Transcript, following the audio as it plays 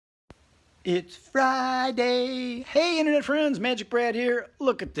It's Friday. Hey, internet friends, MagicBrad here.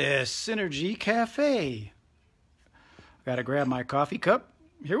 Look at this, Synergy Cafe. Gotta grab my coffee cup.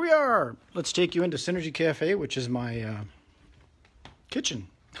 Here we are. Let's take you into Synergy Cafe, which is my kitchen.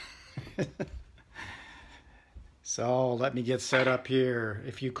 So let me get set up here.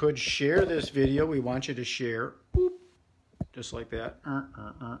 If you could share this video, we want you to share. Boop. Just like that.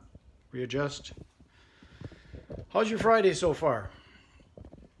 Readjust. How's your Friday so far?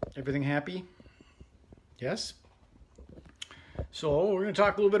 Everything happy? Yes? So we're going to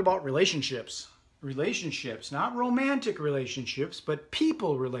talk a little bit about relationships. Relationships, not romantic relationships, but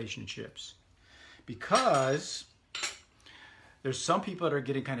people relationships. Because there's some people that are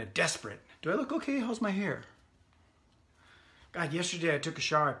getting kind of desperate. Do I look okay? How's my hair? God, yesterday I took a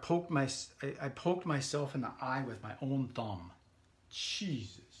shower. I poked myself in the eye with my own thumb.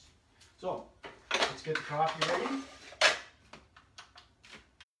 Jesus. So, let's get the coffee ready.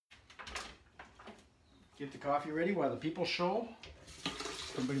 Get the coffee ready while the people show.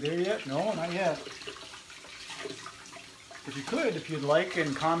 Somebody there yet? No, not yet. If you could, if you'd like,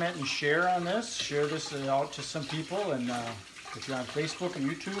 and comment and share on this, share this out to some people. And if you're on Facebook and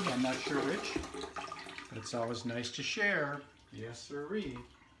YouTube, I'm not sure which, but it's always nice to share. Yes, sirree.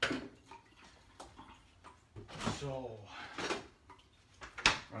 So,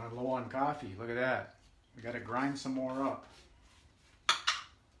 running low on coffee. Look at that. We got to grind some more up.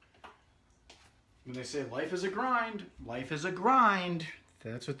 When they say life is a grind, life is a grind.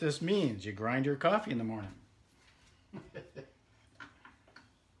 That's what this means. You grind your coffee in the morning.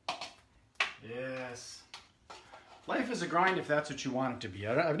 Yes. Life is a grind if that's what you want it to be.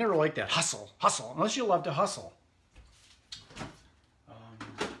 I've never liked that. Hustle, hustle, unless you love to hustle.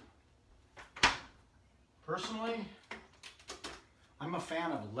 Personally, I'm a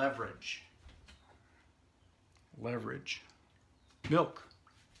fan of leverage. Leverage. Milk.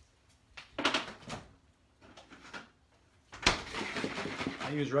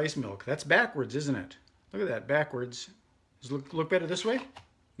 I use rice milk. That's backwards, isn't it? Look at that, backwards. Does it look better this way?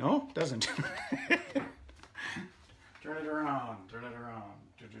 No, it doesn't. Turn it around, turn it around.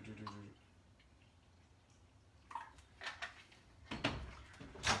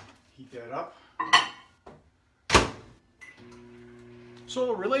 Heat that up.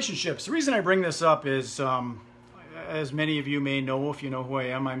 So relationships. The reason I bring this up is, as many of you may know, if you know who I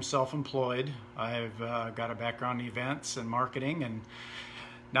am, I'm self-employed. I've got a background in events and marketing, and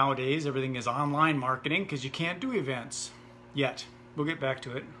nowadays everything is online marketing because you can't do events yet. We'll get back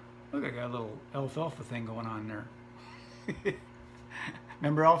to it. Look, I got a little alfalfa thing going on there.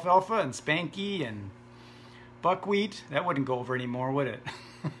 Remember alfalfa and Spanky and buckwheat? That wouldn't go over anymore, would it?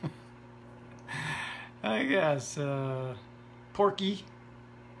 I guess Porky,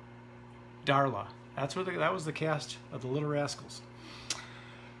 Darla. That was the cast of the Little Rascals.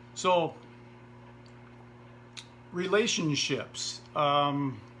 So, relationships.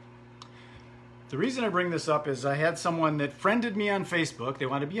 The reason I bring this up is I had someone that friended me on Facebook. They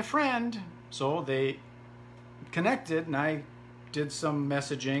wanted to be a friend, so they connected, and I did some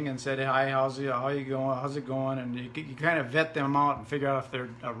messaging and said, "Hi, how you going? How's it going?" And you kind of vet them out and figure out if they're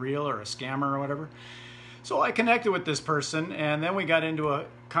a real or a scammer or whatever. So I connected with this person, and then we got into a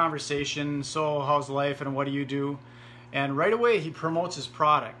conversation. So how's life and what do you do? And right away he promotes his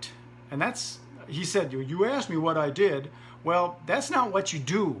product. And he said, you asked me what I did. Well, that's not what you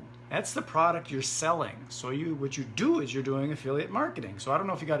do. That's the product you're selling. So what you do is you're doing affiliate marketing. So I don't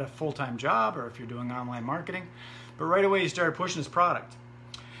know if you got a full-time job or if you're doing online marketing, but right away he started pushing his product.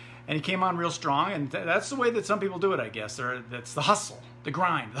 And he came on real strong, and that's the way that some people do it, I guess. That's the hustle, the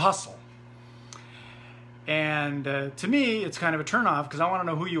grind, the hustle. And to me, it's kind of a turnoff because I want to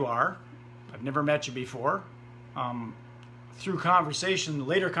know who you are. I've never met you before. Through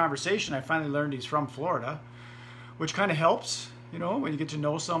later conversation, I finally learned he's from Florida, which kind of helps, you know, when you get to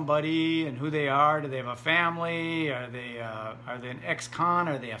know somebody and who they are. Do they have a family? Are they an ex-con?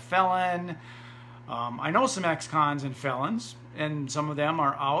 Are they a felon? I know some ex-cons and felons, and some of them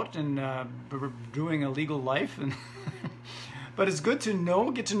are out and doing a legal life. And but it's good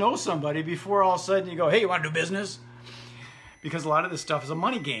to get to know somebody before all of a sudden you go, hey, you want to do business? Because a lot of this stuff is a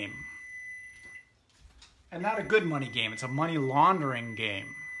money game. And not a good money game. It's a money laundering game.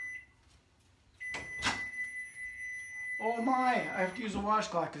 Oh my, I have to use a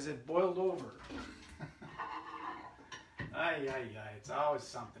washcloth because it boiled over. Ay. It's always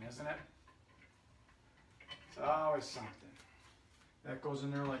something, isn't it? It's always something. That goes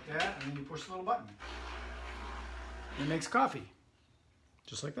in there like that, and then you push the little button. It makes coffee,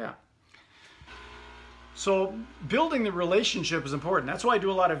 just like that. So building the relationship is important. That's why I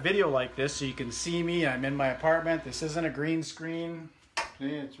do a lot of video like this, so you can see me. I'm in my apartment. This isn't a green screen.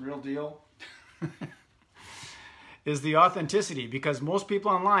 See, it's real deal. Is the authenticity, because most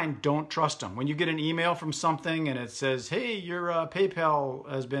people online don't trust them. When you get an email from something and it says, hey, your PayPal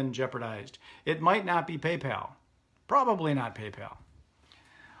has been jeopardized, it might not be PayPal. Probably not PayPal.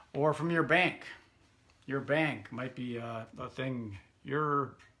 Or from your bank. Your bank might be a thing,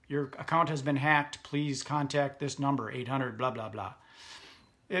 your account has been hacked, please contact this number, 800 blah, blah, blah.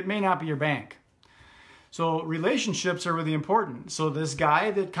 It may not be your bank. So relationships are really important. So this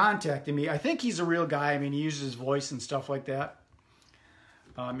guy that contacted me, I think he's a real guy. I mean, he uses his voice and stuff like that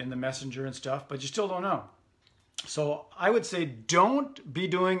in the messenger and stuff, but you still don't know. So I would say don't be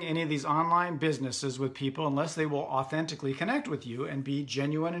doing any of these online businesses with people unless they will authentically connect with you and be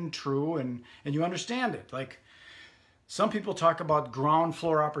genuine and true and you understand it. Like some people talk about ground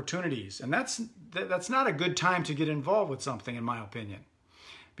floor opportunities, and that's not a good time to get involved with something, in my opinion.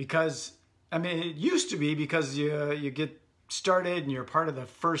 Because, I mean, it used to be because you get started and you're part of the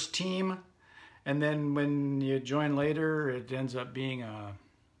first team, and then when you join later, it ends up being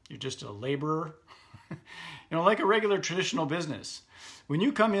you're just a laborer. You know, like a regular traditional business. When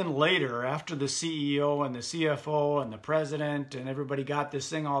you come in later, after the CEO and the CFO and the president and everybody got this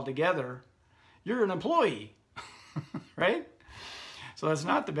thing all together, you're an employee, right? So that's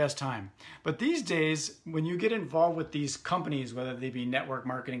not the best time. But these days, when you get involved with these companies, whether they be network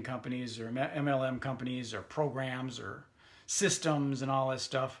marketing companies or MLM companies or programs or systems and all this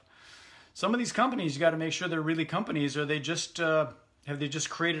stuff, some of these companies, you got to make sure they're really companies, or they just have they just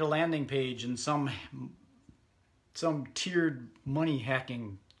created a landing page and some tiered money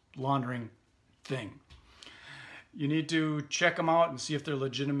hacking laundering thing. You need to check them out and see if they're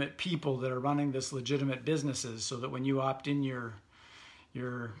legitimate people that are running this legitimate businesses, so that when you opt in your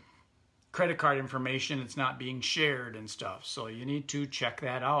credit card information, it's not being shared and stuff. So you need to check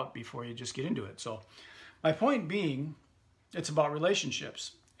that out before you just get into it. So my point being, it's about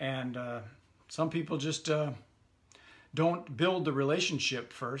relationships. And some people just don't build the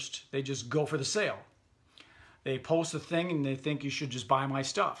relationship first. They just go for the sale. They post a thing and they think you should just buy my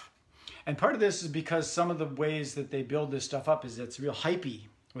stuff. And part of this is because some of the ways that they build this stuff up is it's real hypey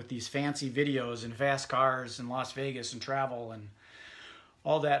with these fancy videos and fast cars and Las Vegas and travel and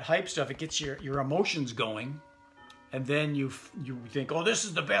all that hype stuff. It gets your emotions going. And then you think, oh, this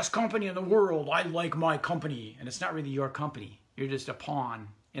is the best company in the world. I like my company. And it's not really your company. You're just a pawn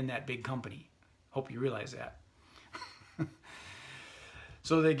in that big company. Hope you realize that.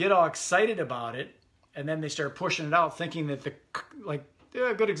 So they get all excited about it, and then they start pushing it out, thinking that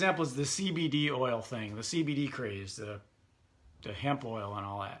a good example is the CBD oil thing, the CBD craze, the hemp oil and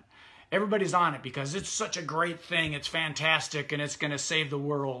all that. Everybody's on it because it's such a great thing, it's fantastic, and it's going to save the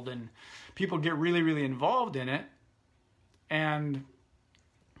world, and people get really, really involved in it. And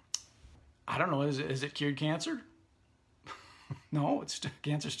I don't know, is it cured cancer? No,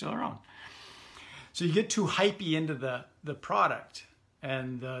 cancer's still around. So you get too hypey into the product.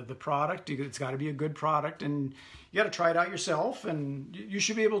 And the product, it's got to be a good product, and you got to try it out yourself, and you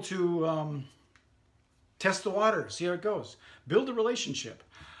should be able to test the water, see how it goes. Build a relationship.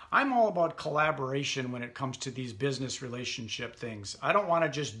 I'm all about collaboration when it comes to these business relationship things. I don't want to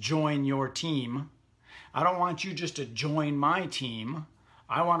just join your team. I don't want you just to join my team.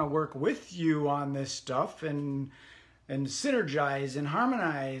 I want to work with you on this stuff and synergize and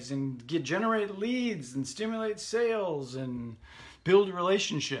harmonize and generate leads and stimulate sales and build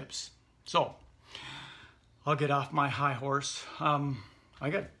relationships. So I'll get off my high horse. I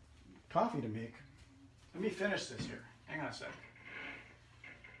got coffee to make. Let me finish this here. Hang on a sec.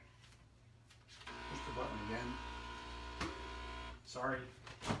 Push the button again. Sorry.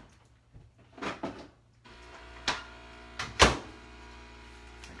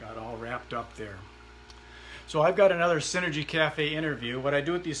 I got all wrapped up there. So I've got another Synergy Cafe interview. What I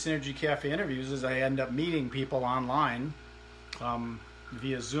do with these Synergy Cafe interviews is I end up meeting people online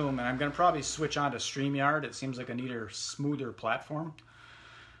via Zoom, and I'm going to probably switch on to StreamYard. It seems like a neater, smoother platform.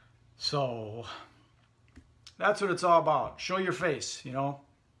 So that's what it's all about. Show your face, you know.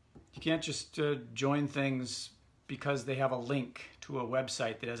 You can't just join things because they have a link to a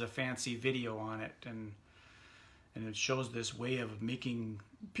website that has a fancy video on it, and it shows this way of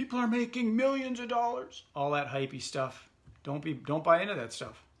people are making millions of dollars, all that hypey stuff. Don't buy into that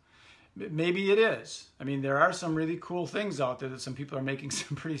stuff. Maybe it is. I mean, there are some really cool things out there that some people are making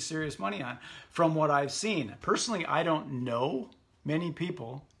some pretty serious money on, from what I've seen. Personally, I don't know many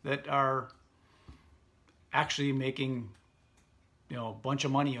people that are actually making, you know, a bunch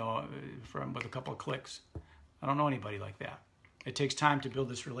of money with a couple of clicks. I don't know anybody like that. It takes time to build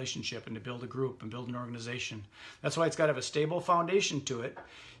this relationship and to build a group and build an organization. That's why it's got to have a stable foundation to it.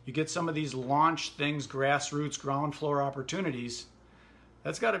 You get some of these launch things, grassroots, ground floor opportunities.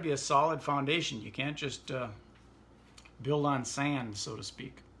 That's got to be a solid foundation. You can't just build on sand, so to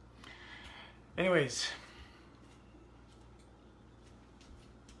speak. Anyways,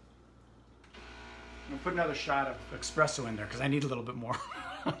 I'm going to put another shot of espresso in there because I need a little bit more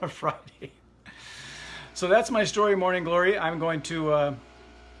on a Friday. So that's my story, Morning Glory. I'm going to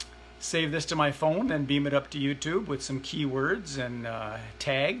save this to my phone and beam it up to YouTube with some keywords and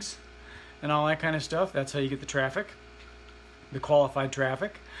tags and all that kind of stuff. That's how you get the traffic, the qualified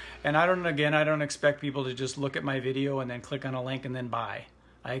traffic. And I don't expect people to just look at my video and then click on a link and then buy.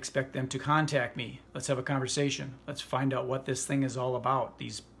 I expect them to contact me. Let's have a conversation. Let's find out what this thing is all about,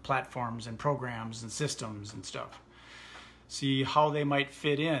 these platforms and programs and systems and stuff. See how they might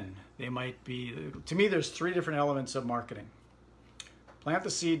fit in. They might be, to me, there's 3 different elements of marketing. Plant the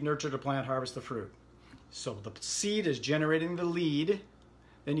seed, nurture the plant, harvest the fruit. So the seed is generating the lead.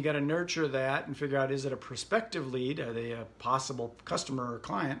 Then you got to nurture that and figure out, is it a prospective lead? Are they a possible customer or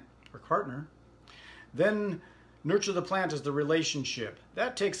client or partner? Then nurture the plant is the relationship.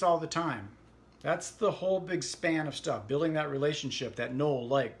 That takes all the time. That's the whole big span of stuff. Building that relationship, that know,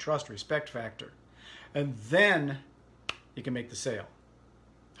 like, trust, respect factor. And then you can make the sale.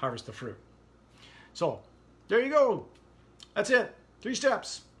 Harvest the fruit. So there you go. That's it. 3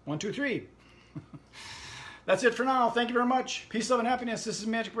 steps. 1, 2, 3. That's it for now. Thank you very much. Peace, love, and happiness. This is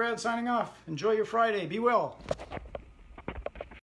MagicBrad signing off. Enjoy your Friday. Be well.